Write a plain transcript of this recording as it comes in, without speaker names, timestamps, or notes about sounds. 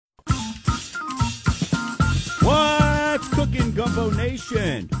Gumbo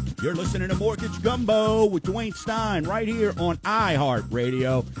Nation. You're listening to Mortgage Gumbo with Dwayne Stein right here on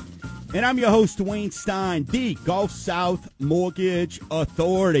iHeartRadio. And I'm your host, Dwayne Stein, the Gulf South Mortgage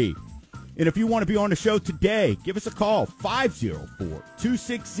Authority. And if you want to be on the show today, give us a call,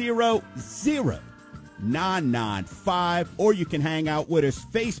 504-260-0995, or you can hang out with us,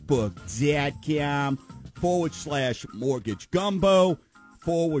 Facebook.com/Mortgage Gumbo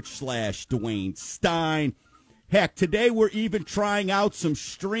 /Dwayne Stein. Heck, today we're even trying out some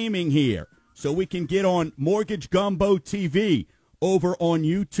streaming here so we can get on Mortgage Gumbo TV over on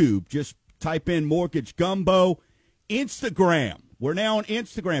YouTube. Just type in Mortgage Gumbo. Instagram. We're now on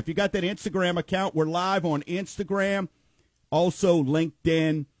Instagram. If you got that Instagram account, we're live on Instagram, also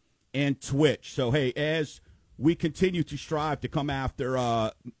LinkedIn and Twitch. So, hey, as we continue to strive to come after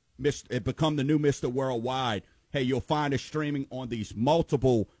become the new Mr. Worldwide, hey, you'll find us streaming on these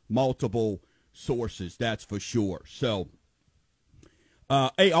multiple sources, that's for sure. So,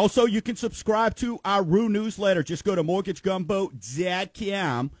 hey, also you can subscribe to our Rue newsletter. Just go to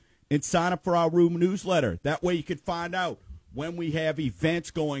mortgagegumbo.com and sign up for our Rue newsletter. That way you can find out when we have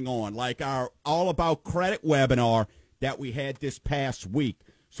events going on, like our All About Credit webinar that we had this past week.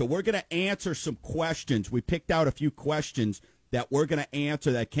 So we're going to answer some questions. We picked out a few questions that we're going to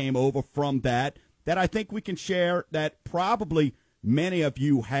answer that came over from that I think we can share that probably many of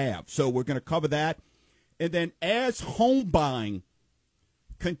you have. So we're going to cover that. And then as home buying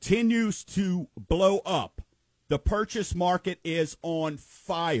continues to blow up, the purchase market is on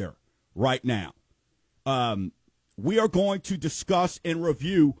fire right now. We are going to discuss and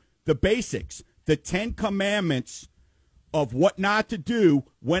review the basics, the 10 commandments of what not to do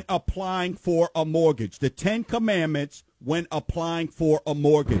when applying for a mortgage. The 10 commandments when applying for a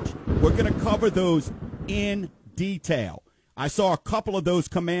mortgage. We're going to cover those in detail. I saw a couple of those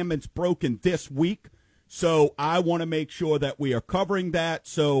commandments broken this week, so I want to make sure that we are covering that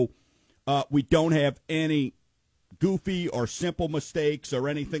so we don't have any goofy or simple mistakes or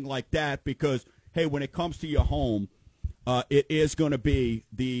anything like that because, hey, when it comes to your home, it is going to be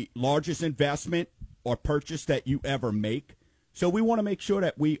the largest investment or purchase that you ever make. So we want to make sure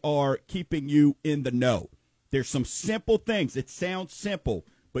that we are keeping you in the know. There's some simple things. It sounds simple,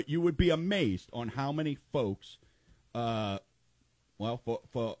 but you would be amazed on how many folks, for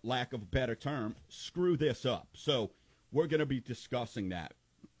lack of a better term, screw this up. So we're going to be discussing that.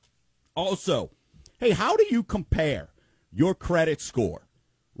 Also, hey, how do you compare your credit score,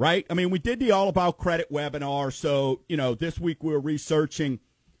 right? I mean, we did the All About Credit webinar, so, this week we're researching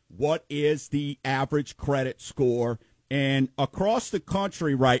what is the average credit score. And across the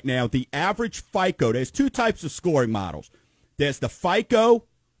country right now, the average FICO, there's two types of scoring models. There's the FICO,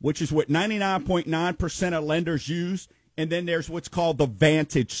 which is what 99.9% of lenders use, and then there's what's called the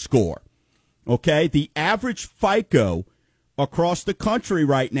Vantage score. Okay, the average FICO across the country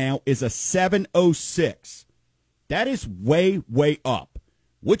right now is a 706. That is way, way up,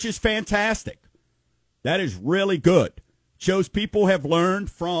 which is fantastic. That is really good. Shows people have learned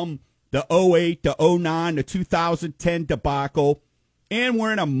from the 08, the 09, the 2010 debacle, and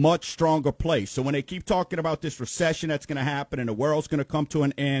we're in a much stronger place. So when they keep talking about this recession that's going to happen and the world's going to come to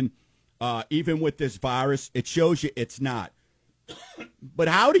an end, even with this virus, it shows you it's not. But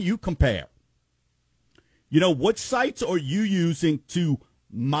how do you compare? What sites are you using to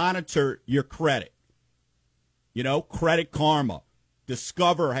monitor your credit? Credit Karma.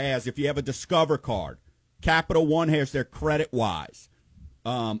 Discover has, if you have a Discover card. Capital One has their CreditWise.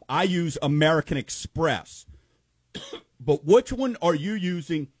 I use American Express. But which one are you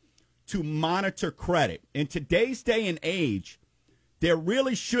using to monitor credit? In today's day and age, there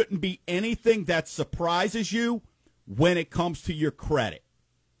really shouldn't be anything that surprises you when it comes to your credit.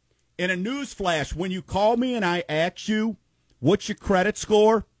 In a newsflash, when you call me and I ask you, what's your credit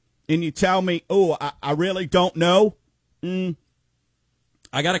score? And you tell me, I really don't know. I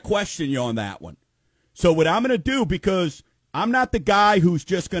got to question you on that one. So what I'm going to do, because I'm not the guy who's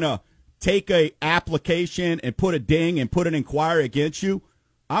just going to take a application and put a ding and put an inquiry against you.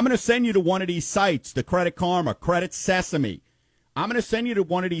 I'm going to send you to one of these sites, the Credit Karma, Credit Sesame. I'm going to send you to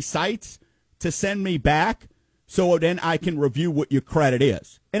one of these sites to send me back so then I can review what your credit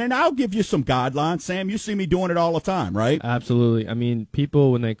is. And then I'll give you some guidelines. Sam, you see me doing it all the time, right? Absolutely. I mean,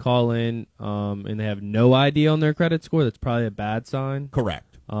 people, when they call in and they have no idea on their credit score, that's probably a bad sign.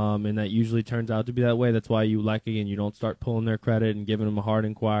 Correct. And that usually turns out to be that way. That's why you don't start pulling their credit and giving them a hard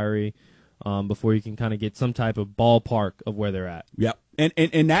inquiry before you can kind of get some type of ballpark of where they're at. Yep.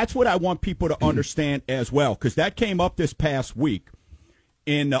 And that's what I want people to understand as well, because that came up this past week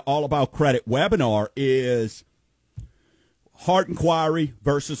in the All About Credit webinar is hard inquiry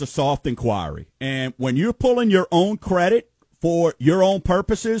versus a soft inquiry. And when you're pulling your own credit for your own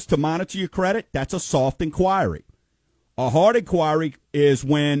purposes to monitor your credit, that's a soft inquiry. A hard inquiry is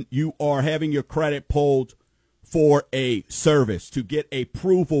when you are having your credit pulled for a service to get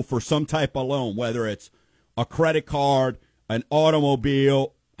approval for some type of loan, whether it's a credit card, an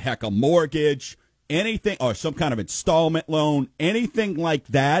automobile, heck, a mortgage, anything, or some kind of installment loan, anything like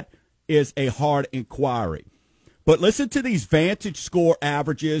that is a hard inquiry. But listen to these Vantage Score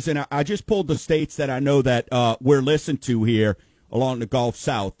averages, and I just pulled the states that I know that we're listened to here along the Gulf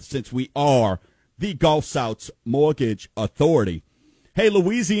South, since we are the Gulf South's mortgage authority. Hey,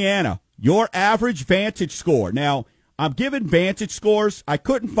 Louisiana, your average Vantage Score. Now, I'm giving Vantage Scores. I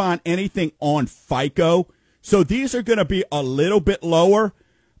couldn't find anything on FICO, so these are going to be a little bit lower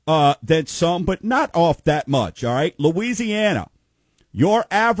than some, but not off that much, all right? Louisiana, your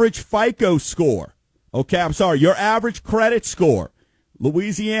average FICO score. Okay, I'm sorry, your average credit score.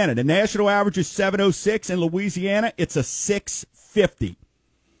 Louisiana, the national average is 706. In Louisiana, it's a 650.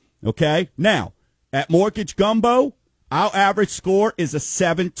 Okay, now, at Mortgage Gumbo, our average score is a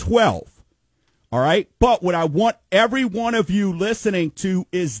 712. All right, but what I want every one of you listening to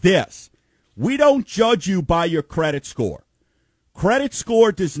is this. We don't judge you by your credit score. Credit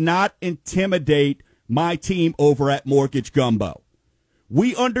score does not intimidate my team over at Mortgage Gumbo.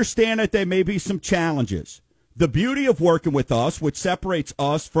 We understand that there may be some challenges. The beauty of working with us, which separates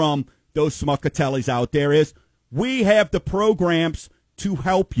us from those Smuckatellis out there, is we have the programs to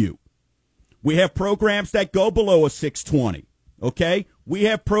help you. We have programs that go below a 620, okay? We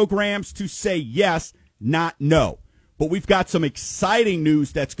have programs to say yes, not no. But we've got some exciting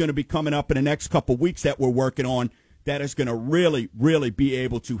news that's going to be coming up in the next couple of weeks that we're working on that is going to really, really be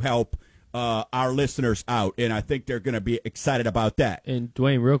able to help our listeners out, and I think they're going to be excited about that. And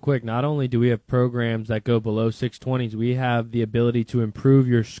Dwayne, real quick, not only do we have programs that go below 620s, we have the ability to improve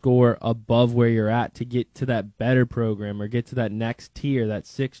your score above where you're at to get to that better program or get to that next tier, that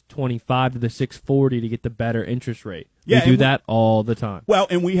 625 to the 640 to get the better interest rate. Yeah, we do that all the time. Well,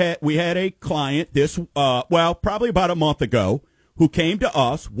 and we had a client probably about a month ago who came to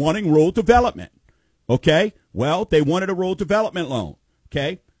us wanting rural development. Okay? Well, they wanted a rural development loan.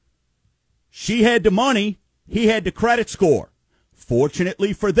 Okay? She had the money. He had the credit score.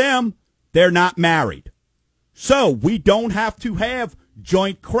 Fortunately for them, they're not married. So we don't have to have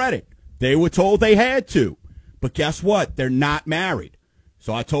joint credit. They were told they had to. But guess what? They're not married.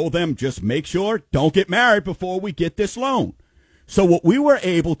 So I told them, just make sure, don't get married before we get this loan. So what we were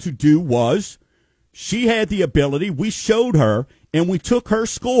able to do was, she had the ability, we showed her, and we took her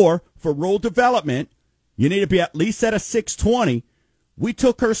score for rural development. You need to be at least at a 620. We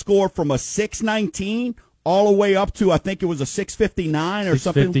took her score from a 619 all the way up to, I think it was a 659 or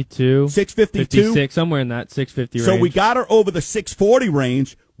something. 652. 56, somewhere in that 650 range. So we got her over the 640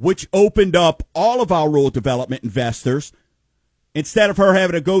 range, which opened up all of our rural development investors, instead of her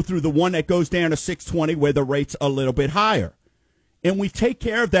having to go through the one that goes down to 620 where the rate's a little bit higher. And we take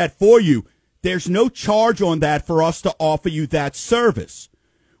care of that for you. There's no charge on that for us to offer you that service,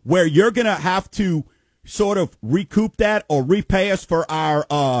 where you're going to have to sort of recoup that or repay us for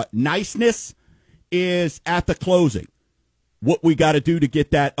our niceness is at the closing. What we got to do to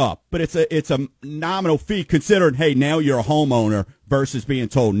get that up. But it's a nominal fee considering, hey, now you're a homeowner versus being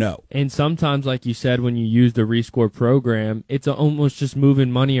told no. And sometimes, like you said, when you use the Rescore program, it's almost just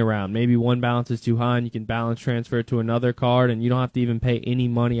moving money around. Maybe one balance is too high and you can balance transfer it to another card and you don't have to even pay any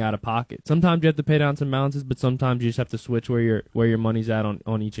money out of pocket. Sometimes you have to pay down some balances, but sometimes you just have to switch where your money's at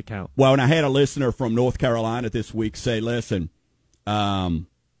on each account. Well, and I had a listener from North Carolina this week say, listen, I'm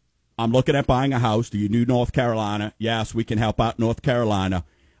looking at buying a house. Do you do North Carolina? Yes, we can help out North Carolina.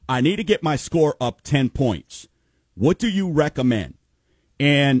 I need to get my score up 10 points. What do you recommend?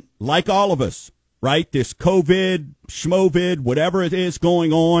 And like all of us, right, this COVID, schmovid, whatever it is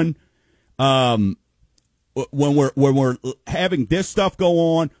going on, when we're having this stuff go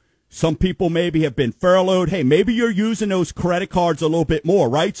on, some people maybe have been furloughed. Hey, maybe you're using those credit cards a little bit more,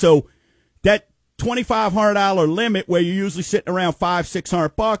 right? So that $2,500 limit where you're usually sitting around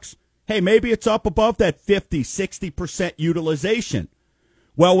 $500-600, hey, maybe it's up above that 50-60% utilization.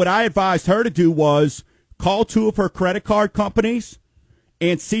 Well, what I advised her to do was call two of her credit card companies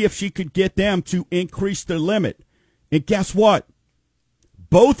and see if she could get them to increase the limit. And guess what?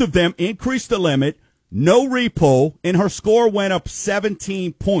 Both of them increased the limit, no repull, and her score went up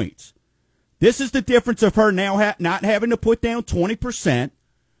 17 points. This is the difference of her now not having to put down 20%,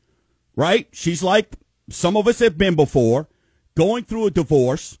 right? She's like some of us have been before, going through a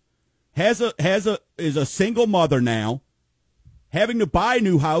divorce, is a single mother now, having to buy a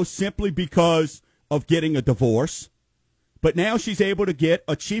new house simply because of getting a divorce. But now she's able to get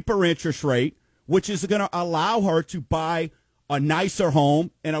a cheaper interest rate, which is going to allow her to buy a nicer home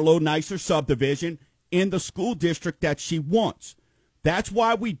and a little nicer subdivision in the school district that she wants. That's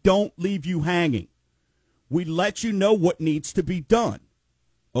why we don't leave you hanging. We let you know what needs to be done.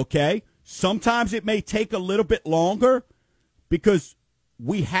 Okay? Sometimes it may take a little bit longer because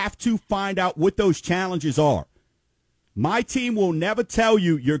we have to find out what those challenges are. My team will never tell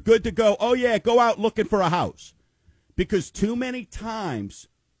you you're good to go. Oh, yeah, go out looking for a house. Because too many times,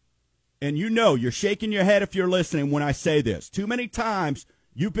 and you know, you're shaking your head if you're listening when I say this, too many times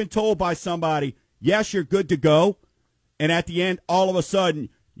you've been told by somebody, yes, you're good to go. And at the end, all of a sudden,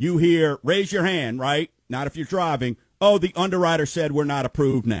 you hear, raise your hand, right? Not if you're driving. Oh, the underwriter said we're not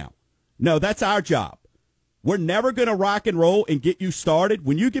approved now. No, that's our job. We're never going to rock and roll and get you started.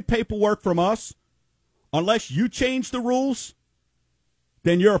 When you get paperwork from us, unless you change the rules,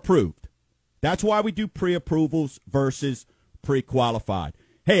 then you're approved. That's why we do pre-approvals versus pre-qualified.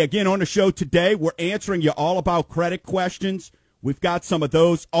 Hey, again, on the show today, we're answering you all about credit questions. We've got some of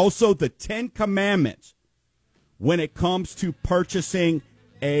those. Also, the 10 Commandments when it comes to purchasing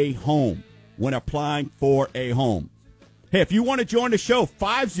a home, when applying for a home. Hey, if you want to join the show,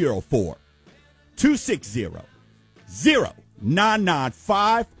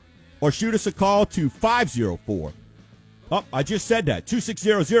 504-260-0995, or shoot us a call to 504. Oh, I just said that.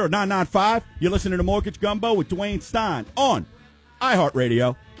 260-0995. You're listening to Mortgage Gumbo with Dwayne Stein on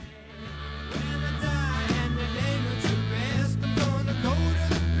iHeartRadio.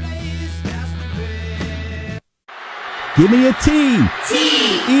 Give me a T.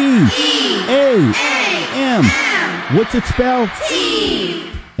 T-E-A-M. What's it spelled? T.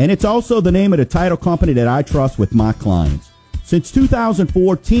 And it's also the name of the title company that I trust with my clients. Since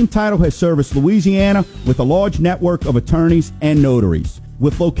 2004, Team Title has serviced Louisiana with a large network of attorneys and notaries.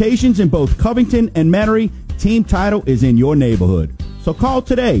 With locations in both Covington and Metairie, Team Title is in your neighborhood. So call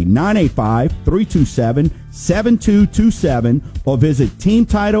today, 985-327-7227, or visit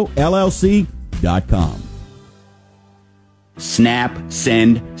TeamTitleLLC.com. Snap,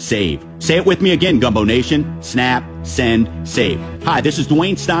 send, save. Say it with me again, Gumbo Nation. Snap, send, save. Hi, this is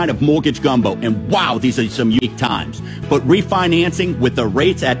Dwayne Stein of Mortgage Gumbo, and wow, these are some unique times. But refinancing with the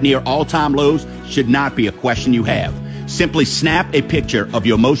rates at near all-time lows should not be a question you have. Simply snap a picture of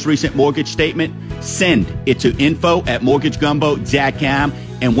your most recent mortgage statement, send it to info@mortgagegumbo.com,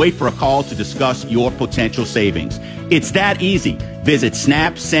 and wait for a call to discuss your potential savings. It's that easy. Visit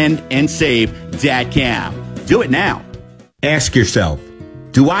snapsendandsave.com. Do it now. Ask yourself,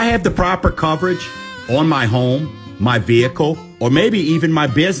 do I have the proper coverage on my home, my vehicle, or maybe even my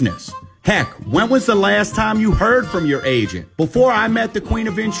business? Heck, when was the last time you heard from your agent? Before I met the Queen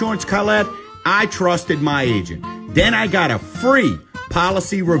of Insurance, Colette, I trusted my agent. Then I got a free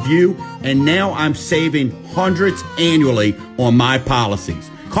policy review, and now I'm saving hundreds annually on my policies.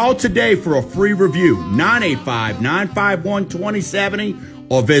 Call today for a free review, 985-951-2070,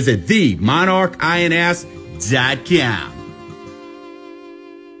 or visit themonarchins.com.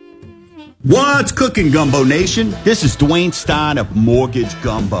 What's cooking, Gumbo Nation? This is Dwayne Stein of Mortgage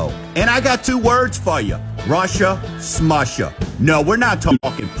Gumbo. And I got two words for you. Russia, smusher. No, we're not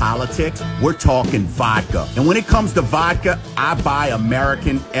talking politics. We're talking vodka. And when it comes to vodka, I buy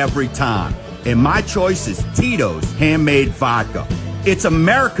American every time. And my choice is Tito's Handmade Vodka. It's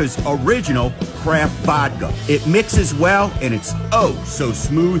America's original craft vodka. It mixes well, and it's oh so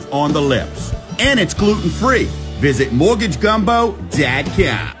smooth on the lips. And it's gluten-free. Visit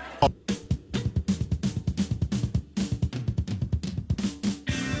MortgageGumbo.com.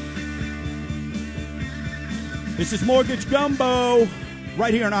 This is Mortgage Gumbo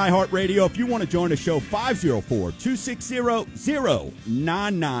right here on iHeartRadio. If you want to join the show,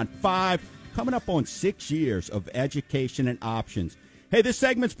 504-260-0995. Coming up on 6 years of education and options. Hey, this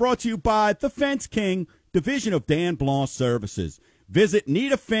segment's brought to you by The Fence King, division of Dan Blanc Services. Visit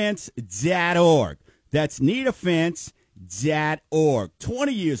needaFence.org. That's needaFence.org.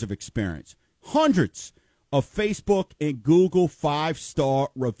 20 years of experience. Hundreds of Facebook and Google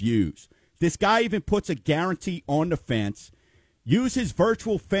 5-star reviews. This guy even puts a guarantee on the fence. Use his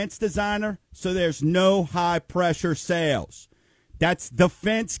virtual fence designer so there's no high-pressure sales. That's The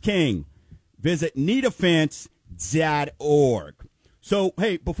Fence King. Visit needaFence.org. So,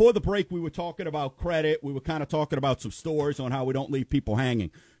 hey, before the break, we were talking about credit. We were kind of talking about some stories on how we don't leave people hanging.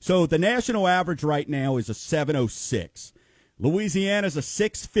 So the national average right now is a 706. Louisiana's a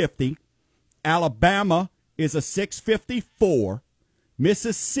 650. Alabama is a 654.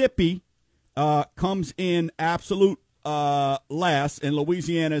 Mississippi comes in absolute last, and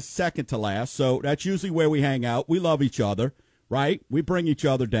Louisiana is second to last. So that's usually where we hang out. We love each other, right? We bring each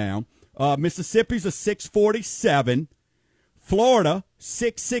other down. Mississippi's a 647. Florida,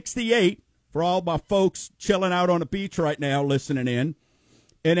 668. for all my folks chilling out on the beach right now listening in.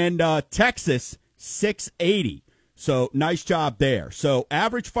 And then Texas, 680. So nice job there. So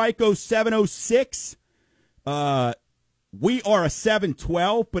average FICO, 706. We are a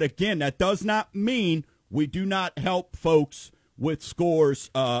 712, but again, that does not mean we do not help folks with scores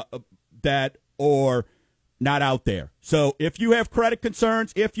that are not out there. So if you have credit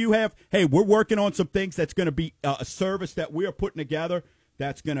concerns, if you have, hey, we're working on some things that's going to be a service that we are putting together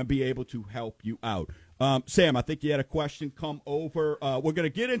that's going to be able to help you out. Sam, I think you had a question come over. We're going to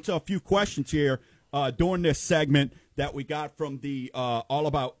get into a few questions here during this segment that we got from the All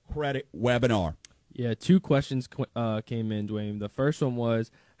About Credit webinar. Yeah, 2 questions came in, Dwayne. The first one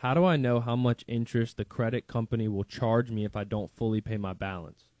was, how do I know how much interest the credit company will charge me if I don't fully pay my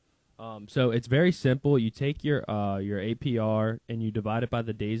balance? So it's very simple. You take your APR and you divide it by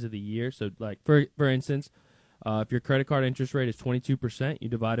the days of the year. So, like for instance, if your credit card interest rate is 22%, you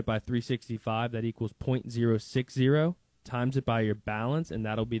divide it by 365. That equals 0.060. Times it by your balance, and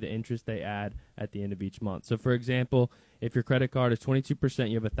that'll be the interest they add at the end of each month. So, for example, if your credit card is 22%,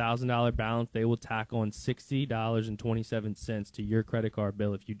 you have a $1,000 balance, they will tack on $60.27 to your credit card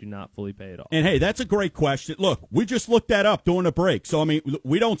bill if you do not fully pay it off. And, hey, that's a great question. Look, we just looked that up during the break. So, I mean,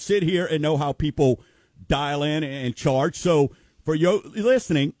 we don't sit here and know how people dial in and charge. So, for you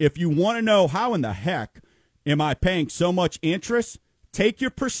listening, if you want to know how in the heck am I paying so much interest, take your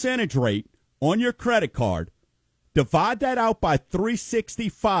percentage rate on your credit card, divide that out by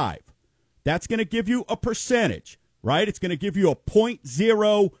 365. That's going to give you a percentage, right? It's going to give you a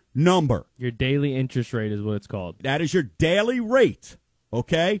 0.0 number. Your daily interest rate is what it's called. That is your daily rate,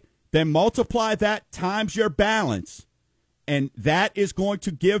 okay? Then multiply that times your balance, and that is going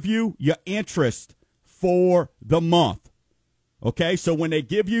to give you your interest for the month, okay? So when they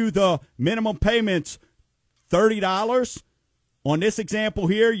give you the minimum payments, $30, on this example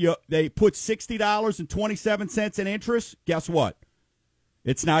here, they put $60.27 in interest. Guess what?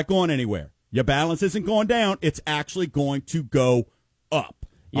 It's not going anywhere. Your balance isn't going down. It's actually going to go up.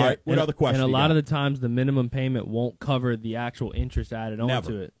 Yeah, all right, what other questions? And a lot of the times, the minimum payment won't cover the actual interest added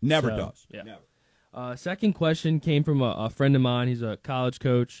onto it. Never does. Yeah. Never. Second question came from a friend of mine. He's a college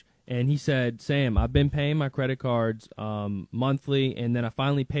coach, and he said, Sam, I've been paying my credit cards monthly, and then I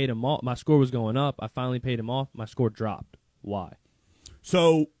finally paid them off. My score was going up. I finally paid them off. My score dropped. Why?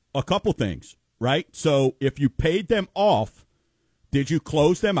 So a couple things, right? So if you paid them off, did you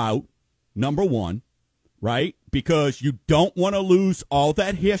close them out? Number one, right? Because you don't want to lose all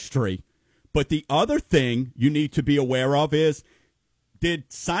that history. But the other thing you need to be aware of is,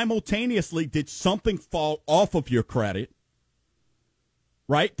 did something fall off of your credit?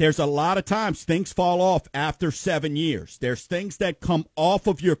 Right? There's a lot of times things fall off after 7 years. There's things that come off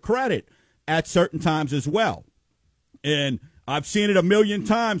of your credit at certain times as well. And I've seen it a million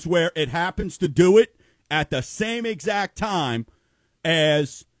times where it happens to do it at the same exact time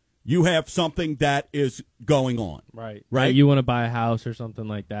as you have something that is going on. Right. Right. You want to buy a house or something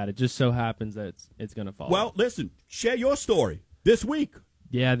like that. It just so happens that it's going to fall. Well, listen, share your story this week.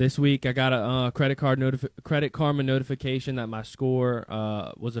 Yeah, this week I got a Credit Karma notification that my score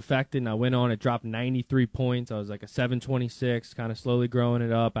was affected, and I went on. It dropped 93 points. I was like a 726, kind of slowly growing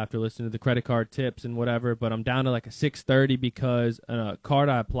it up after listening to the credit card tips and whatever. But I'm down to like a 630 because a card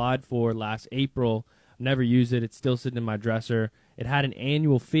I applied for last April, I've never used it. It's still sitting in my dresser. It had an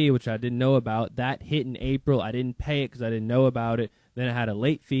annual fee, which I didn't know about. That hit in April. I didn't pay it because I didn't know about it. Then it had a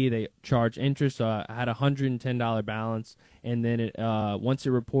late fee. They charge interest, so I had a $110 balance. And then once it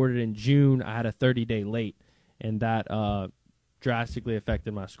reported in June, I had a 30-day late, and that drastically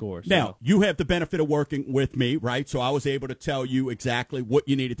affected my score. So. Now, you have the benefit of working with me, right? So I was able to tell you exactly what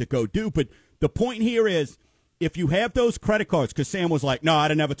you needed to go do. But the point here is, if you have those credit cards, because Sam was like, no,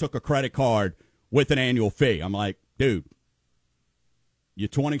 I never took a credit card with an annual fee. I'm like, dude, you're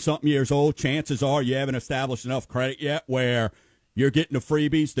 20-something years old. Chances are you haven't established enough credit yet where you're getting the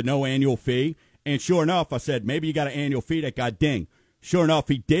freebies, the no annual fee. And sure enough, I said, maybe you got an annual fee that got dinged. Sure enough,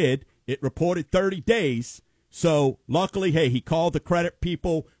 he did. It reported 30 days. So luckily, hey, he called the credit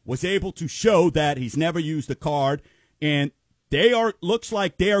people, was able to show that he's never used the card. And looks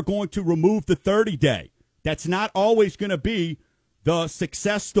like they are going to remove the 30-day. That's not always going to be the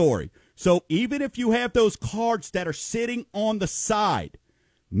success story. So even if you have those cards that are sitting on the side,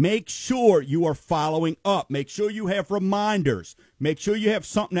 make sure you are following up. Make sure you have reminders. Make sure you have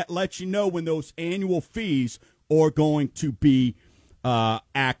something that lets you know when those annual fees are going to be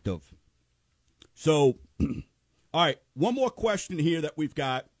active. So, all right, one more question here that we've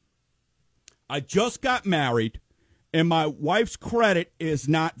got. I just got married, and my wife's credit is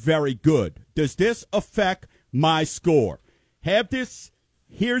not very good. Does this affect my score?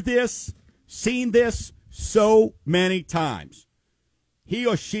 Hear this, Seen this so many times. He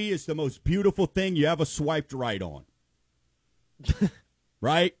or she is the most beautiful thing you ever swiped right on.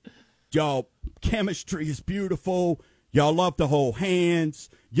 Right? Y'all, chemistry is beautiful. Y'all love to hold hands.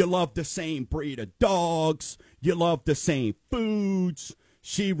 You love the same breed of dogs. You love the same foods.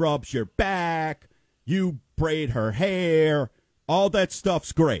 She rubs your back. You braid her hair. All that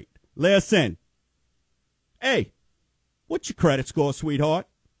stuff's great. Listen. Hey, what's your credit score, sweetheart?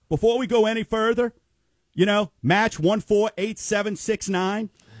 Before we go any further, match 148769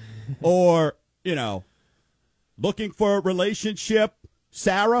 or, looking for a relationship,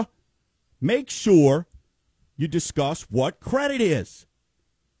 Sarah, make sure you discuss what credit is.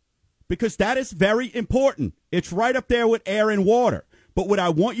 Because that is very important. It's right up there with air and water. But what I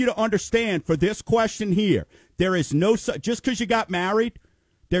want you to understand for this question here, there is no just because you got married,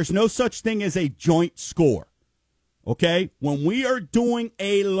 there's no such thing as a joint score. Okay? When we are doing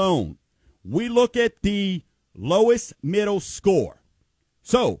a loan, we look at the lowest middle score.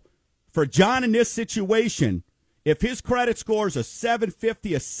 So, for John in this situation, if his credit score is a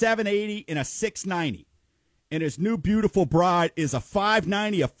 750, a 780, and a 690, and his new beautiful bride is a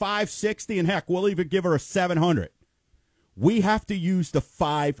 590, a 560, and heck, we'll even give her a 700, we have to use the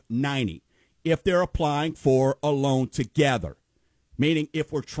 590 if they're applying for a loan together, meaning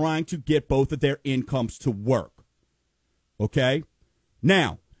if we're trying to get both of their incomes to work. Okay?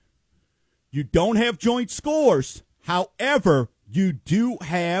 Now, you don't have joint scores. However, you do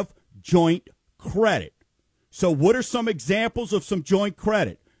have joint credit. So what are some examples of some joint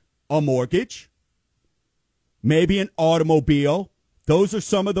credit? A mortgage, maybe an automobile. Those are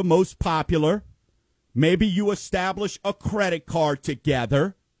some of the most popular. Maybe you establish a credit card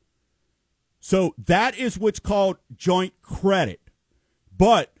together. So that is what's called joint credit.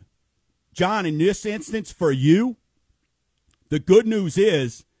 But, John, in this instance for you, the good news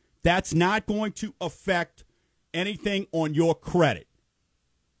is that's not going to affect anything on your credit.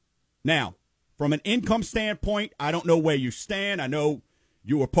 Now, from an income standpoint, I don't know where you stand. I know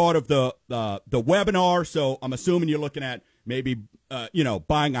you were part of the webinar, so I'm assuming you're looking at maybe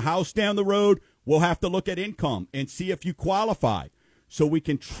buying a house down the road. We'll have to look at income and see if you qualify, so we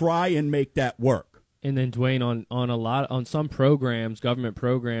can try and make that work. And then, Dwayne, on some programs, government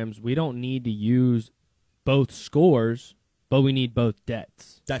programs, we don't need to use both scores, but we need both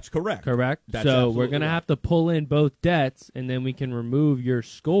debts. That's correct. Correct? That's so we're going to right. have to pull in both debts, and then we can remove your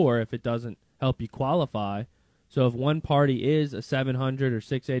score if it doesn't help you qualify. So if one party is a 700 or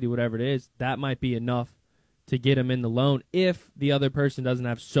 680, whatever it is, that might be enough to get them in the loan if the other person doesn't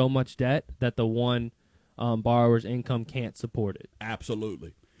have so much debt that the one borrower's income can't support it.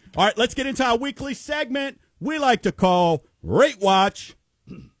 Absolutely. All right, let's get into our weekly segment we like to call Rate Watch.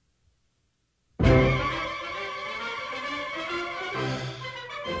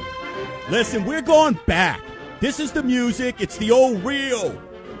 Listen, we're going back. This is the music. It's the old real,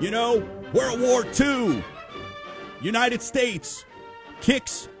 World War II. United States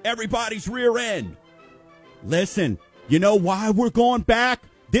kicks everybody's rear end. Listen, you know why we're going back?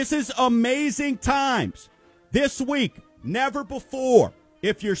 This is amazing times. This week, never before.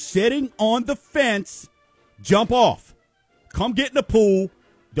 If you're sitting on the fence, jump off. Come get in the pool.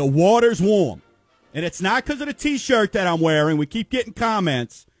 The water's warm. And it's not because of the T-shirt that I'm wearing. We keep getting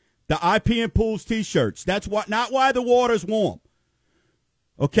comments. The IPN Pools T-shirts. That's not why the water's warm.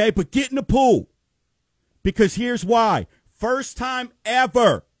 Okay, but get in the pool. Because here's why. First time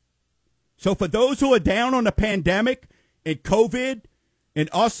ever. So for those who are down on the pandemic and COVID and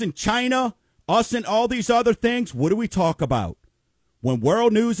us in China, us and all these other things, what do we talk about? When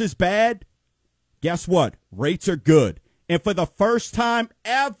world news is bad, guess what? Rates are good. And for the first time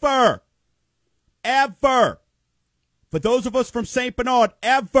ever, for those of us from St. Bernard,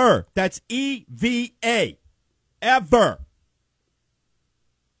 that's EVA, ever,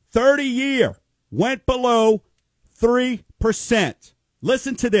 30-year went below 3%.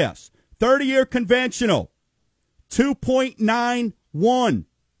 Listen to this. 30-year conventional, 2.91.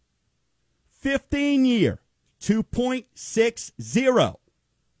 15-year, 2.60.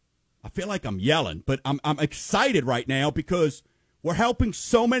 I feel like I'm yelling, but I'm excited right now because we're helping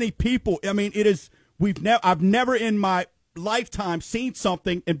so many people. I mean, I've never in my lifetime seen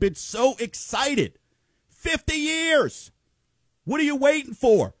something and been so excited. 50 years. What are you waiting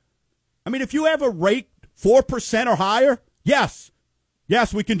for? I mean, if you have a rate 4% or higher, yes,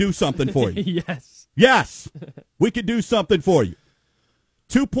 we can do something for you. Yes, we can do something for you.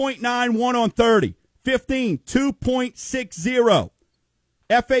 2.91 on 30. 15, 2.60.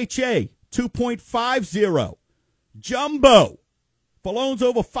 FHA, 2.50. Jumbo, for loans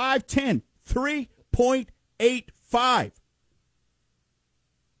over 510, 3.85.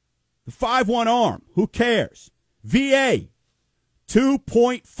 The 5-1 ARM. Who cares? VA,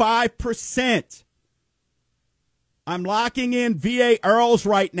 2.5%. I'm locking in VA Earls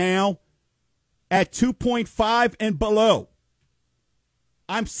right now at 2.5 and below.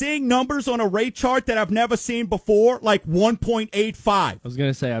 I'm seeing numbers on a rate chart that I've never seen before, like 1.85. I was going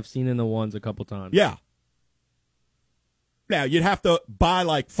to say, I've seen in the ones a couple times. Yeah. Now, you'd have to buy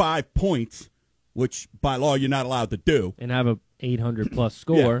like 5 points, which by law you're not allowed to do. And have a 800-plus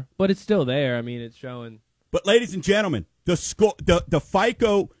score, Yeah. but it's still there. I mean, it's showing. But, ladies and gentlemen, the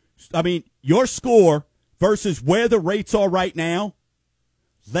FICO, your score versus where the rates are right now,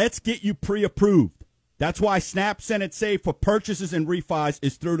 let's get you pre-approved. That's why Snap, Send, and Save for purchases and refis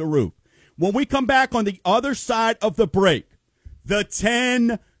is through the roof. When we come back on the other side of the break, the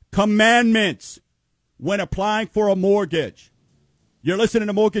 10 commandments when applying for a mortgage. You're listening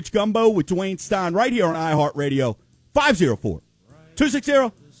to Mortgage Gumbo with Dwayne Stein right here on iHeartRadio,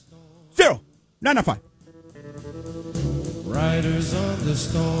 504-260-0995. Riders on the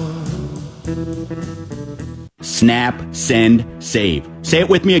storm. Snap, Send, Save. Say it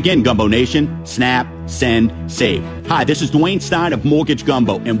with me again, Gumbo Nation. Snap, Send, Save. Hi, this is Dwayne Stein of Mortgage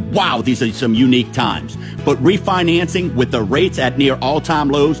Gumbo, and wow, these are some unique times. But refinancing with the rates at near all-time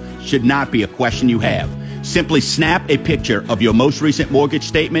lows should not be a question you have. Simply snap a picture of your most recent mortgage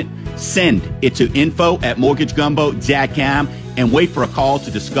statement, send it to info@mortgagegumbo.com, and wait for a call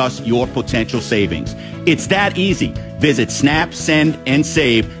to discuss your potential savings. It's that easy. Visit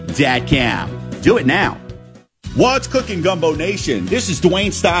snapsendandsave.com. Do it now. What's cooking, Gumbo Nation? This is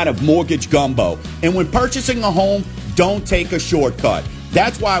Dwayne Stein of Mortgage Gumbo. And when purchasing a home, don't take a shortcut.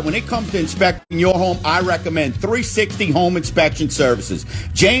 That's why when it comes to inspecting your home, I recommend 360 Home Inspection Services.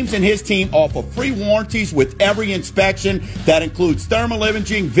 James and his team offer free warranties with every inspection. That includes thermal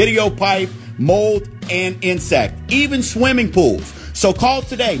imaging, video pipe, mold, and insect, even swimming pools. So call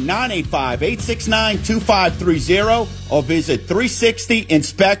today, 985-869-2530, or visit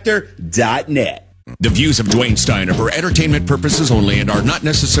 360inspector.net. The views of Dwayne Stein are for entertainment purposes only and are not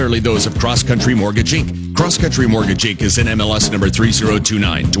necessarily those of Cross Country Mortgage Inc. Cross Country Mortgage Inc. is NMLS number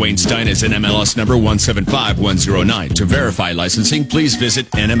 3029. Dwayne Stein is NMLS number 175109. To verify licensing, please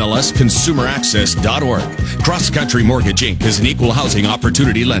visit nmlsconsumeraccess.org. Cross Country Mortgage Inc. is an equal housing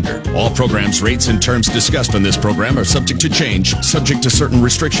opportunity lender. All programs, rates, and terms discussed on this program are subject to change, subject to certain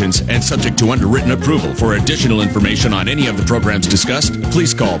restrictions, and subject to underwritten approval. For additional information on any of the programs discussed,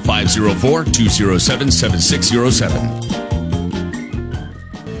 please call 504-207-7607.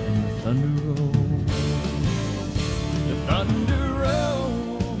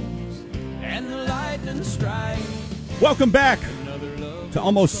 Welcome back to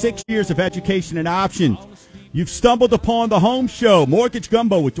almost 6 years of education and options. You've stumbled upon the home show, Mortgage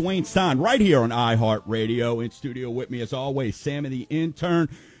Gumbo with Dwayne Stein, right here on iHeartRadio. In studio with me, as always, Sammy the intern.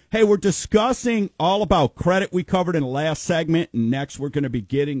 Hey, we're discussing all about credit we covered in the last segment, and next we're going to be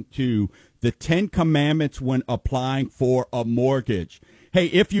getting to the 10 commandments when applying for a mortgage. Hey,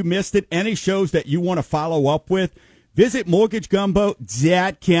 if you missed it, any shows that you want to follow up with, visit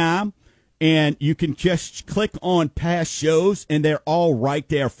mortgagegumbo.com, and you can just click on past shows, and they're all right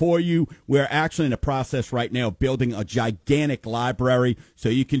there for you. We're actually in the process right now of building a gigantic library, so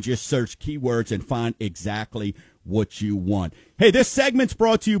you can just search keywords and find exactly what you want. Hey, this segment's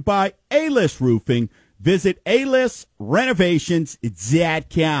brought to you by A-List Roofing. Visit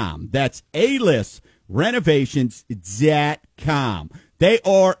alist.renovations.com. That's alist.renovations.com. They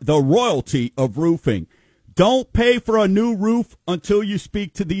are the royalty of roofing. Don't pay for a new roof until you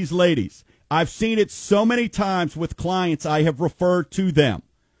speak to these ladies. I've seen it so many times with clients I have referred to them.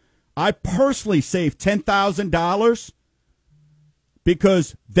 I personally saved $10,000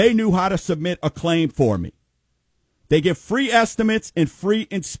 because they knew how to submit a claim for me. They give free estimates and free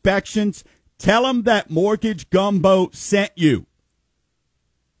inspections. Tell them that Mortgage Gumbo sent you.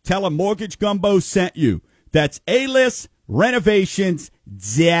 Tell them Mortgage Gumbo sent you. That's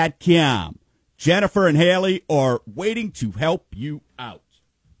alist.renovations.com. Jennifer and Haley are waiting to help you out.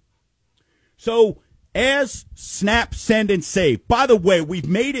 So, as Snap, Send, and Save, by the way, we've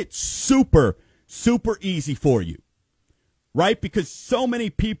made it super, super easy for you, right? Because so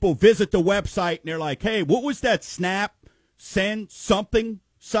many people visit the website and they're like, hey, what was that Snap, Send, something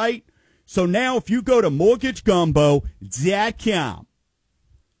site? So now if you go to mortgagegumbo.com,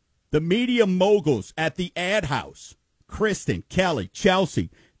 the media moguls at the ad house, Kristen, Kelly, Chelsea,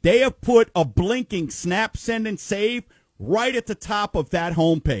 they have put a blinking Snap, Send, and Save right at the top of that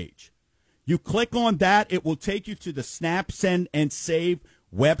homepage. You click on that, it will take you to the Snap, Send, and Save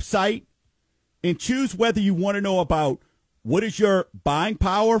website, and choose whether you want to know about what is your buying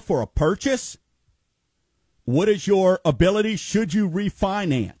power for a purchase, what is your ability should you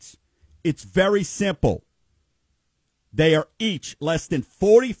refinance. It's very simple. They are each less than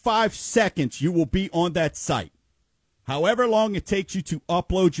 45 seconds you will be on that site. However long it takes you to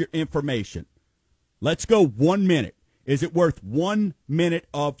upload your information. Let's go 1 minute. Is it worth 1 minute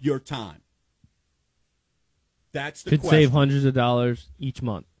of your time? That's the Could question. save hundreds of dollars each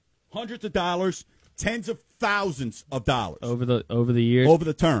month. Hundreds of dollars, tens of thousands of dollars. Over the years. Over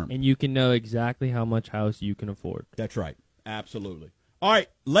the term. And you can know exactly how much house you can afford. That's right. Absolutely. All right,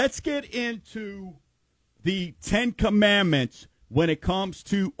 let's get into the 10 Commandments when it comes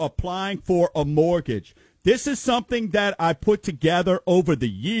to applying for a mortgage. This is something that I put together over the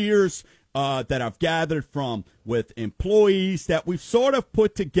years that I've gathered from with employees that we've sort of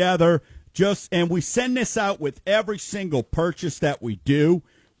put together and we send this out with every single purchase that we do.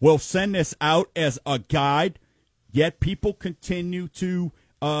 We'll send this out as a guide, yet people continue to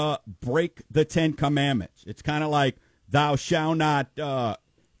break the 10 Commandments. It's kind of like thou shalt not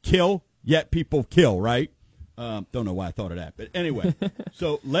kill, yet people kill, right? Don't know why I thought of that. But anyway,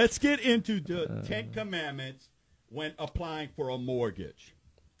 so let's get into the 10 Commandments when applying for a mortgage.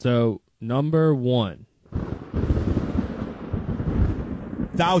 So, number 1.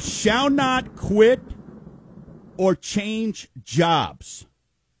 Thou shalt not quit or change jobs.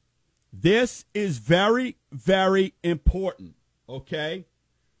 This is very, very important, okay?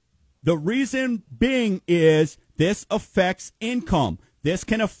 The reason being is this affects income. This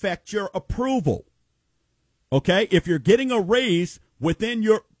can affect your approval, okay? If you're getting a raise within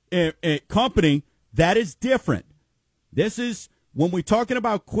your company, that is different. This is when we're talking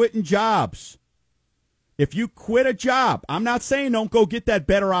about quitting jobs. If you quit a job, I'm not saying don't go get that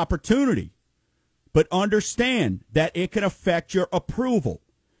better opportunity, but understand that it can affect your approval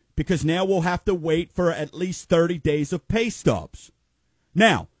because now we'll have to wait for at least 30 days of pay stubs.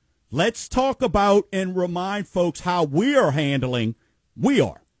 Now, let's talk about and remind folks how we are,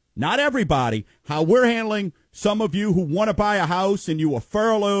 not everybody, how we're handling some of you who want to buy a house and you are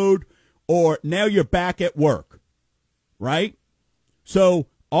furloughed or now you're back at work, right? So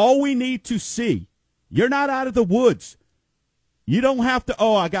all we need to see, you're not out of the woods. You don't have to,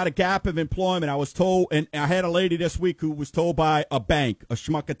 I got a gap of employment. I was told, and I had a lady this week who was told by a bank, a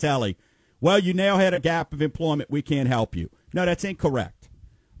schmuckatelli, well, you now had a gap of employment. We can't help you. No, that's incorrect,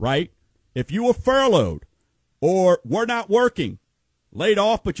 right? If you were furloughed or were not working, laid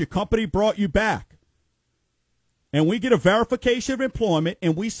off, but your company brought you back, and we get a verification of employment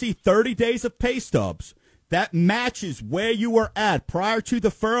and we see 30 days of pay stubs that matches where you were at prior to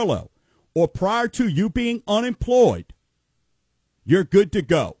the furlough or prior to you being unemployed, you're good to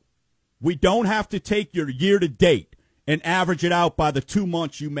go. We don't have to take your year to date and average it out by the 2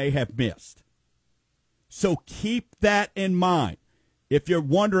 months you may have missed. So keep that in mind. If you're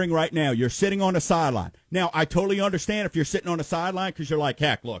wondering right now, you're sitting on the sideline. Now, I totally understand if you're sitting on the sideline because you're like,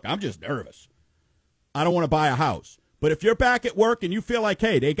 heck, look, I'm just nervous. I don't want to buy a house. But if you're back at work and you feel like,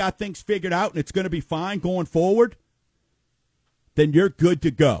 hey, they got things figured out and it's going to be fine going forward, then you're good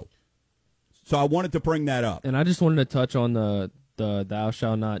to go. So I wanted to bring that up. And I just wanted to touch on the thou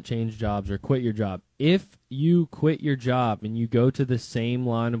shalt not change jobs or quit your job. If you quit your job and you go to the same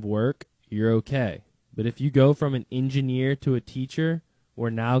line of work, you're okay. But if you go from an engineer to a teacher,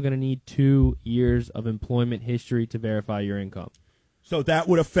 we're now going to need 2 years of employment history to verify your income. So that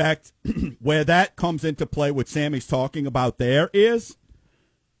would affect where that comes into play. What Sammy's talking about there is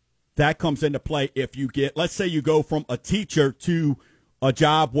that comes into play if you get, let's say you go from a teacher to a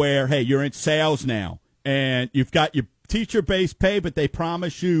job where, hey, you're in sales now and you've got your teacher-based pay, but they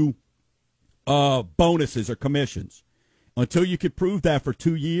promise you bonuses or commissions. Until you could prove that for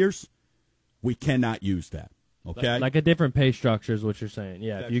 2 years, we cannot use that. Okay? Like a different pay structure is what you're saying.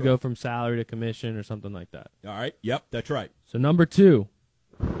 Yeah, That's if you right. go from salary to commission or something like that. All right. Yep, that's right. So number 2.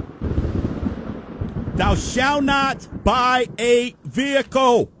 Thou shalt not buy a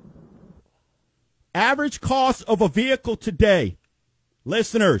vehicle. Average cost of a vehicle today,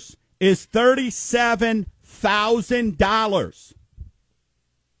 listeners, is $37,000.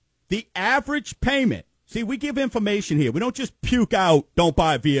 The average payment, see, we give information here. We don't just puke out, don't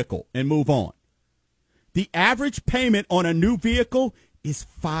buy a vehicle and move on. The average payment on a new vehicle is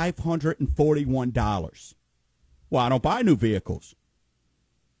 $541. Well, I don't buy new vehicles.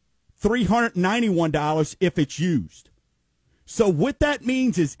 $391 if it's used. So what that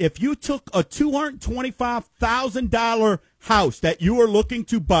means is if you took a $225,000 house that you are looking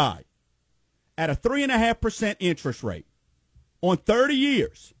to buy at a 3.5% interest rate on 30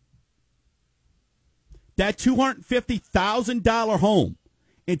 years, that $250,000 home,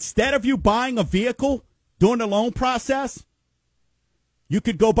 instead of you buying a vehicle during the loan process, you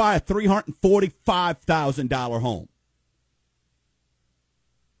could go buy a $345,000 home.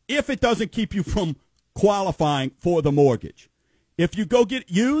 if it doesn't keep you from qualifying for the mortgage. If you go get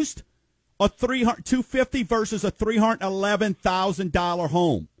used, a $250 versus a $311,000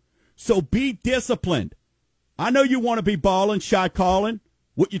 home. So be disciplined. I know you want to be balling, shot calling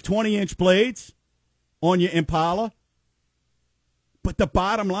with your 20-inch blades on your Impala. But the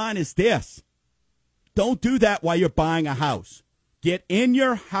bottom line is this. Don't do that while you're buying a house. Get in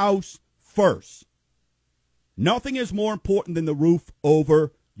your house first. Nothing is more important than the roof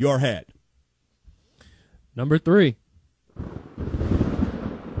over your head. Number 3.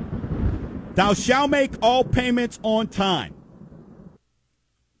 Thou shalt make all payments on time.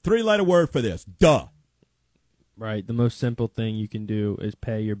 3-letter word for this. Duh. Right. The most simple thing you can do is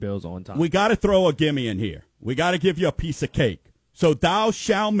pay your bills on time. We got to throw a gimme in here. We got to give you a piece of cake. So thou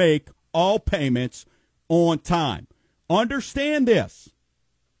shalt make all payments on time. Understand this.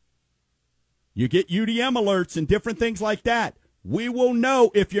 You get UDM alerts and different things like that. We will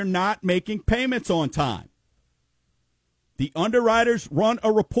know if you're not making payments on time. The underwriters run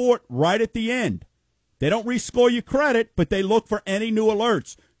a report right at the end. They don't rescore your credit, but they look for any new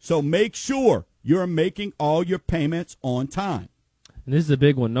alerts. So make sure you're making all your payments on time. And this is a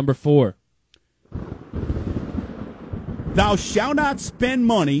big one. Number 4. Thou shalt not spend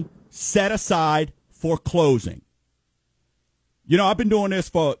money set aside for closing. You know, I've been doing this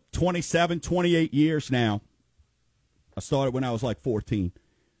for 27, 28 years now. I started when I was like 14.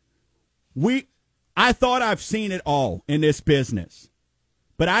 I thought I've seen it all in this business.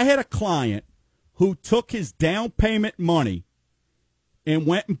 But I had a client who took his down payment money and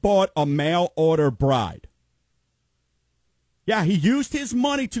went and bought a mail order bride. Yeah, he used his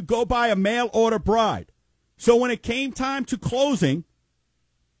money to go buy a mail order bride. So when it came time to closing,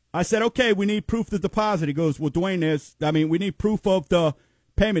 I said, okay, we need proof of the deposit. He goes, well, Dwayne, we need proof of the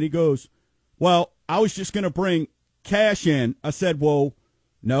payment. He goes, well, I was just going to bring cash in. I said, well,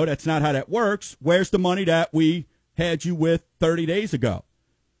 no, that's not how that works. Where's the money that we had you with 30 days ago?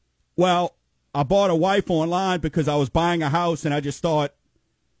 Well, I bought a wife online because I was buying a house, and I just thought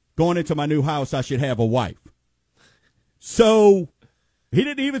going into my new house I should have a wife. So he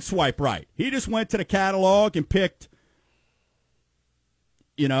didn't even swipe right. He just went to the catalog and picked,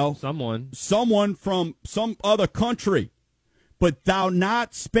 someone from some other country. But thou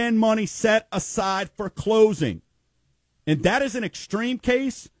not spend money set aside for closing. And that is an extreme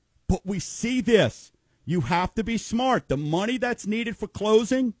case, but we see this. You have to be smart. The money that's needed for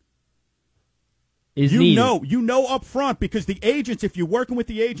closing is needed. You know up front, because the agents, if you're working with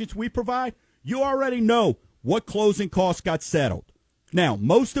the agents we provide, you already know what closing costs got settled. Now,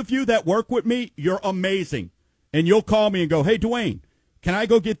 most of you that work with me, you're amazing. And you'll call me and go, hey, Dwayne, can I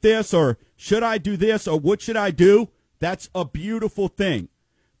go get this, or should I do this, or what should I do? That's a beautiful thing.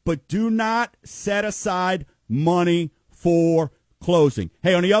 But do not set aside money for closing.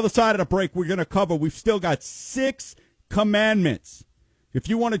 Hey, on the other side of the break, we're going to cover, we've still got 6 commandments. If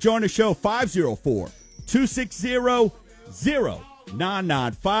you want to join the show,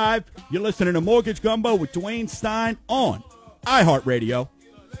 504-260-0995. You're listening to Mortgage Gumbo with Dwayne Stein on iHeartRadio.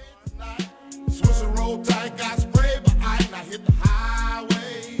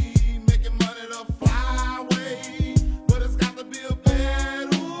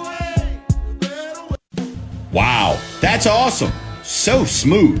 Wow, that's awesome. So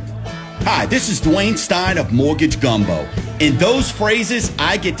smooth. Hi, this is Dwayne Stein of Mortgage Gumbo, and those phrases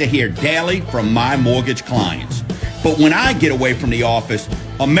I get to hear daily from my mortgage clients. But when I get away from the office,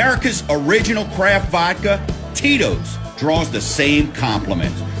 America's original craft vodka, Tito's, draws the same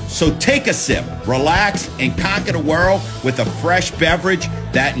compliments. So take a sip, relax, and conquer the world with a fresh beverage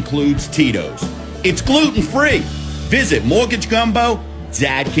that includes Tito's. It's gluten-free. Visit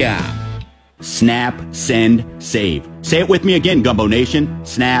mortgagegumbo.com. Snap, send, save. Say it with me again, Gumbo Nation.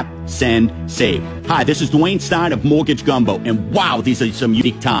 Snap, send, save. Hi, this is Dwayne Stein of Mortgage Gumbo, and wow, these are some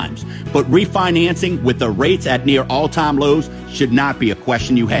unique times. But refinancing with the rates at near all-time lows should not be a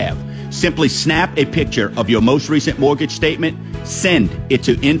question you have. Simply snap a picture of your most recent mortgage statement, send it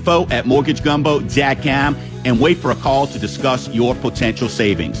to info@mortgagegumbo.com, and wait for a call to discuss your potential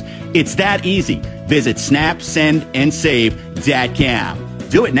savings. It's that easy. Visit snapsendandsave.com.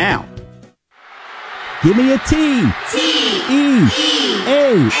 Do it now. Give me a T. T-E-A-M.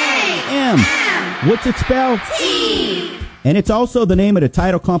 What's it spelled? T. And it's also the name of the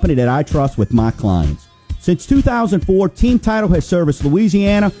title company that I trust with my clients. Since 2004, Team Title has serviced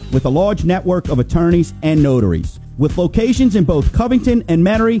Louisiana with a large network of attorneys and notaries. With locations in both Covington and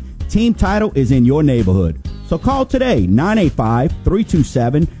Metairie, Team Title is in your neighborhood. So call today,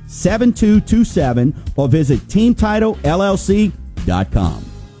 985-327-7227, or visit teamtitlellc.com.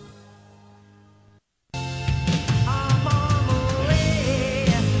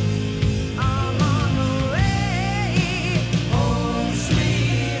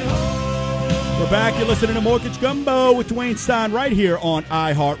 back. You're listening to Mortgage Gumbo with Dwayne Stein right here on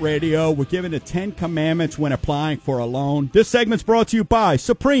iHeartRadio. We're giving the 10 commandments when applying for a loan. This segment's brought to you by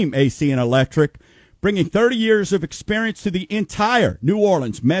Supreme AC and Electric, bringing 30 years of experience to the entire New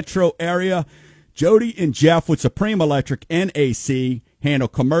Orleans metro area. Jody and Jeff with Supreme Electric and AC handle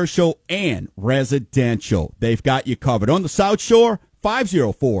commercial and residential. They've got you covered. On the South Shore,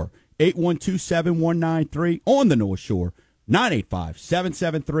 504-812-7193. On the North Shore,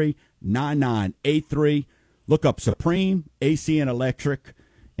 985-773-9983. Look up Supreme AC and Electric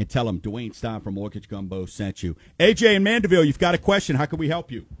and tell them Dwayne Stein from Mortgage Gumbo sent you. AJ in Mandeville, you've got a question. How can we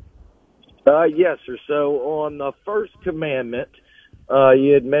help you? Yes, sir. So on the first commandment,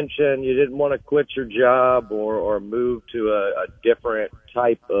 you had mentioned you didn't want to quit your job or move to a different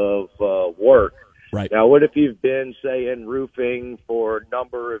type of work. Right. Now, what if you've been, say, in roofing for a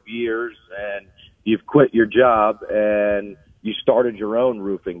number of years and you've quit your job and you started your own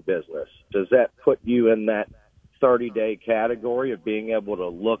roofing business? Does that put you in that 30-day category of being able to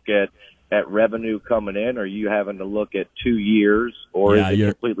look at revenue coming in? Or are you having to look at 2 years, or is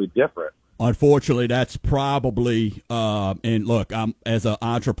it completely different? Unfortunately, that's probably, and look, I'm as an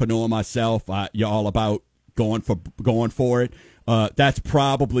entrepreneur myself, you're all about going for it. That's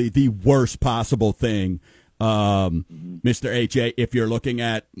probably the worst possible thing, Mr. AJ, if you're looking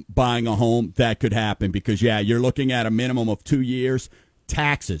at buying a home, that could happen because, you're looking at a minimum of 2 years,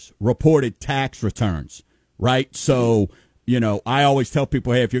 taxes, reported tax returns, right? So, I always tell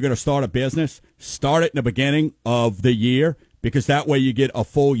people, hey, if you're going to start a business, start it in the beginning of the year, because that way you get a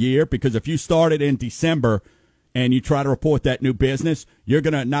full year. Because if you start it in December and you try to report that new business, you're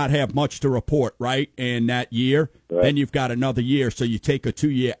going to not have much to report, right, in that year. Right. Then you've got another year, so you take a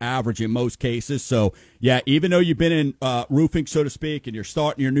 2-year average in most cases. So, even though you've been in roofing, so to speak, and you're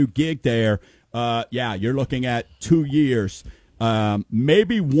starting your new gig there, you're looking at 2 years.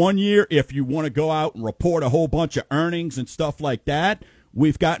 Maybe 1 year if you want to go out and report a whole bunch of earnings and stuff like that.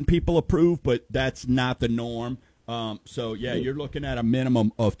 We've gotten people approved, but that's not the norm. You're looking at a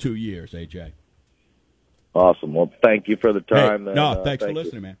minimum of 2 years, AJ. Awesome. Well, thank you for the time. Hey, thanks for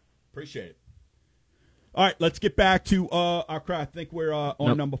listening, man. Appreciate it. All right, let's get back to our crowd. I think we're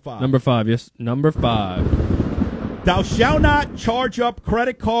on number 5. Number 5, yes. Number 5. Thou shalt not charge up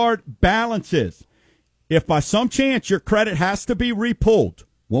credit card balances. If by some chance your credit has to be repulled,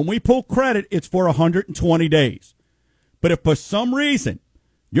 when we pull credit, it's for 120 days. But if for some reason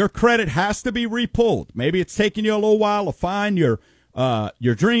your credit has to be repulled, maybe it's taking you a little while to find your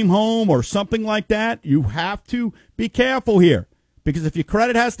dream home or something like that, you have to be careful here. Because if your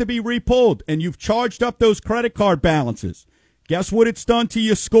credit has to be repulled and you've charged up those credit card balances, guess what it's done to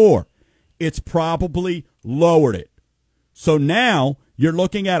your score? It's probably lowered it. So now you're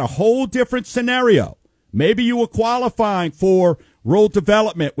looking at a whole different scenario. Maybe you were qualifying for rural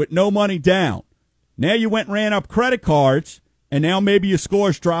development with no money down. Now you went and ran up credit cards, and now maybe your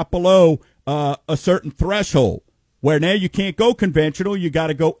scores drop below a certain threshold, where now you can't go conventional, you got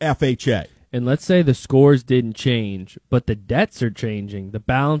to go FHA. And let's say the scores didn't change, but the debts are changing. The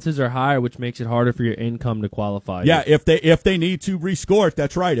balances are higher, which makes it harder for your income to qualify. Yeah, if they need to rescore it,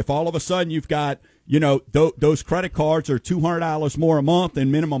 that's right. If all of a sudden you've got, those credit cards are $200 more a month in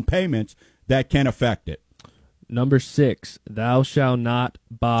minimum payments, that can affect it. Number 6, thou shalt not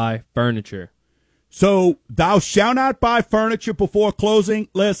buy furniture. So, thou shalt not buy furniture before closing.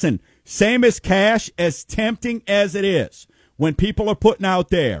 Listen, same as cash, as tempting as it is. When people are putting out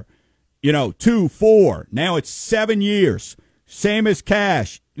there, 2, 4, now it's 7 years. Same as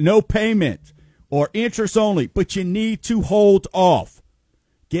cash, no payment or interest only, but you need to hold off.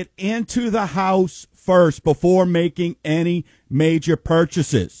 Get into the house first before making any major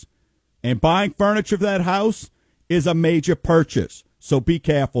purchases. And buying furniture for that house is a major purchase. So be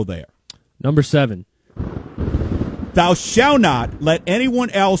careful there. Number 7. Thou shalt not let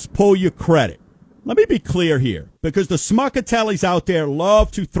anyone else pull your credit. Let me be clear here, because the Smuckatellis out there love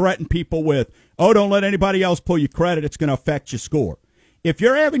to threaten people with, don't let anybody else pull your credit. It's going to affect your score. If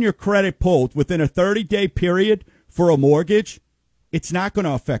you're having your credit pulled within a 30-day period for a mortgage, it's not going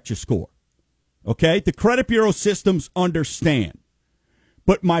to affect your score. Okay? The credit bureau systems understand.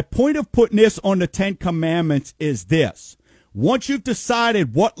 But my point of putting this on the 10 Commandments is this. Once you've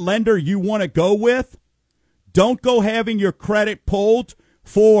decided what lender you want to go with, don't go having your credit pulled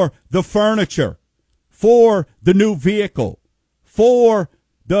for the furniture, for the new vehicle, for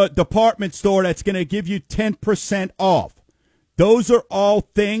the department store that's going to give you 10% off. Those are all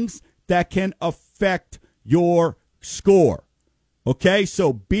things that can affect your score. Okay,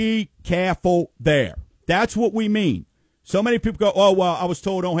 so be careful there. That's what we mean. So many people go, oh, well, I was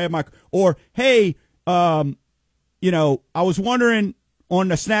told don't have my, or, hey, I was wondering on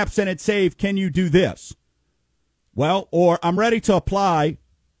the Snap, Send, and Save, can you do this? Well, or I'm ready to apply.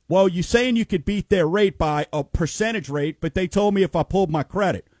 Well, you're saying you could beat their rate by a percentage rate, but they told me if I pulled my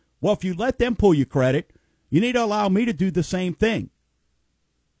credit. Well, if you let them pull your credit, you need to allow me to do the same thing.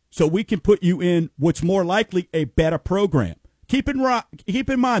 So we can put you in what's more likely a better program. Keep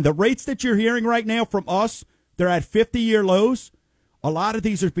in mind, the rates that you're hearing right now from us, they're at 50-year lows. A lot of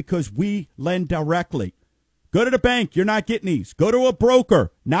these are because we lend directly. Go to the bank, you're not getting these. Go to a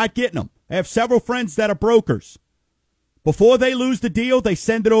broker, not getting them. I have several friends that are brokers. Before they lose the deal, they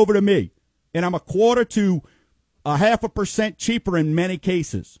send it over to me. And I'm 1/4 to 0.5% cheaper in many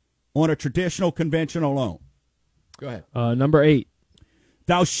cases on a traditional conventional loan. Go ahead. Number 8.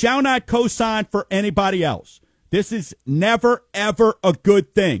 Thou shalt not co-sign for anybody else. This is never, ever a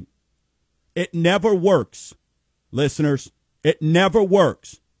good thing. It never works, listeners. It never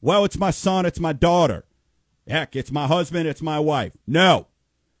works. Well, it's my son, it's my daughter. Heck, it's my husband, it's my wife. No,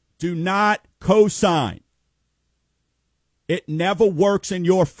 do not co-sign. It never works in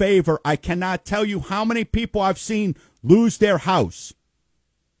your favor. I cannot tell you how many people I've seen lose their house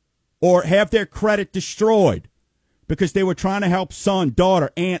or have their credit destroyed because they were trying to help son,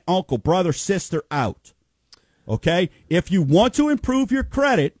 daughter, aunt, uncle, brother, sister out. Okay? If you want to improve your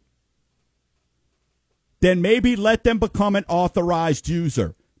credit, then maybe let them become an authorized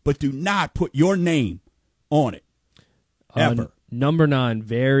user, but do not put your name on it. Ever. Number 9,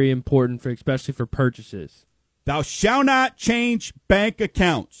 very important, especially for purchases. Thou shalt not change bank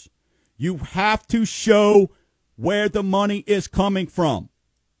accounts. You have to show where the money is coming from.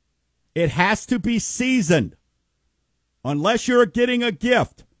 It has to be seasoned. Unless you're getting a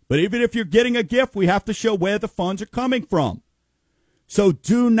gift. But even if you're getting a gift, we have to show where the funds are coming from. So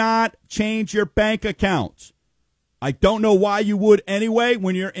do not change your bank accounts. I don't know why you would anyway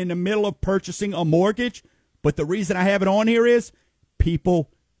when you're in the middle of purchasing a mortgage, but the reason I have it on here is people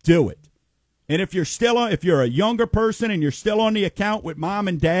do it. And if you're a younger person and you're still on the account with mom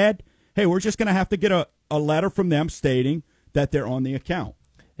and dad, hey, we're just going to have to get a letter from them stating that they're on the account.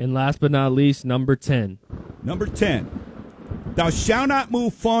 And last but not least, number 10. Number 10. Thou shalt not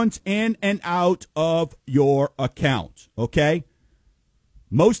move funds in and out of your account, okay?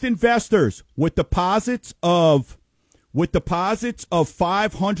 Most investors with deposits of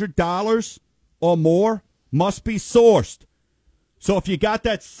 $500 or more must be sourced. So if you got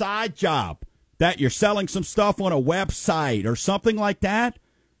that side job that you're selling some stuff on a website or something like that,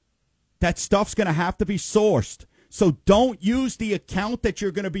 that stuff's going to have to be sourced. So don't use the account that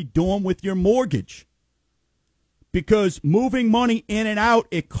you're going to be doing with your mortgage. Because moving money in and out,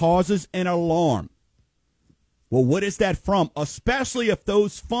 it causes an alarm. Well, what is that from? Especially if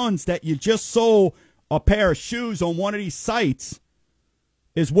those funds that you just sold a pair of shoes on one of these sites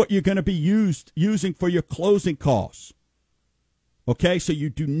is what you're going to be using for your closing costs. Okay, so you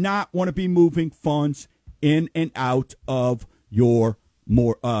do not want to be moving funds in and out of your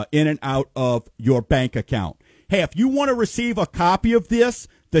bank account. Hey, if you want to receive a copy of this,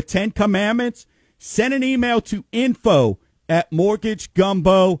 the 10 Commandments, send an email to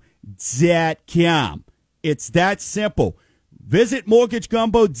info@mortgagegumbo.com. It's that simple. Visit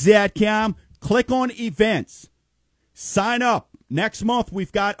mortgagegumbo.com, click on events, sign up. Next month,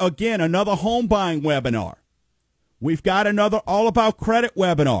 we've got, again, another home buying webinar. We've got another All About Credit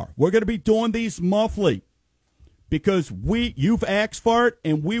webinar. We're going to be doing these monthly because you've asked for it,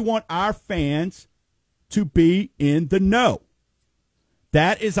 and we want our fans to be in the know.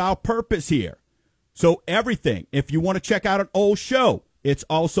 That is our purpose here. So everything, if you want to check out an old show, it's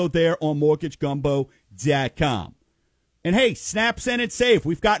also there on mortgagegumbo.com. And hey, Snap, Send, and Save.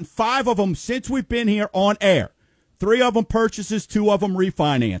 We've gotten 5 of them since we've been here on air. 3 of them purchases, 2 of them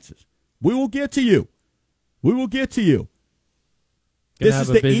refinances. We will get to you. We will get to you. This is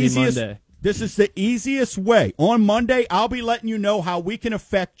the easiest. Monday. This is the easiest way. On Monday, I'll be letting you know how we can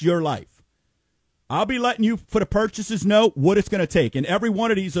affect your life. I'll be letting you, for the purchases, know what it's going to take. And every one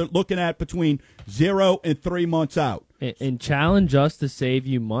of these are looking at between 0 and 3 months out. And challenge us to save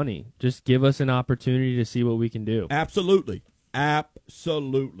you money. Just give us an opportunity to see what we can do. Absolutely.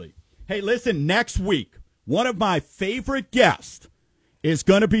 Absolutely. Hey, listen, next week, one of my favorite guests is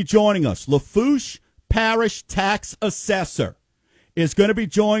going to be joining us. Lafourche Parish Tax Assessor is going to be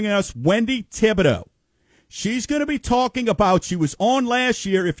joining us, Wendy Thibodeau. She's going to be talking about, she was on last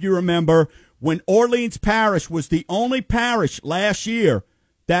year, if you remember, when Orleans Parish was the only parish last year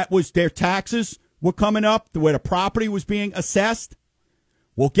that was their taxes were coming up, where the property was being assessed.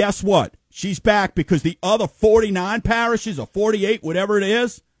 Well, guess what? She's back because the other 49 parishes, or 48, whatever it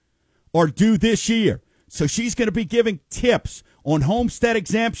is, are due this year. So she's going to be giving tips on homestead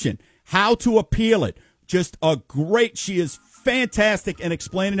exemption, how to appeal it. Just she is fantastic in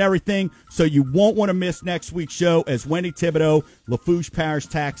explaining everything, so you won't want to miss next week's show as Wendy Thibodeau, Lafourche Parish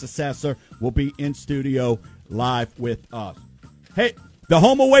Tax Assessor, will be in studio live with us. Hey, the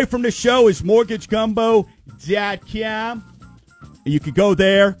home away from the show is MortgageGumbo.com. You can go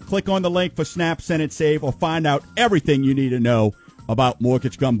there, click on the link for Snap, Send, and Save, or find out everything you need to know about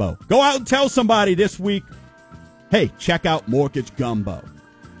Mortgage Gumbo. Go out and tell somebody this week, hey, check out Mortgage Gumbo.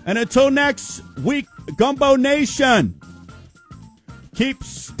 And until next week, Gumbo Nation, keep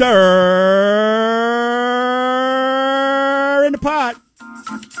stirring the pot.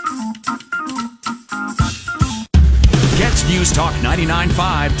 Catch News Talk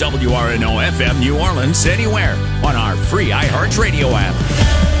 99.5 WRNO FM New Orleans anywhere on our free iHeartRadio app.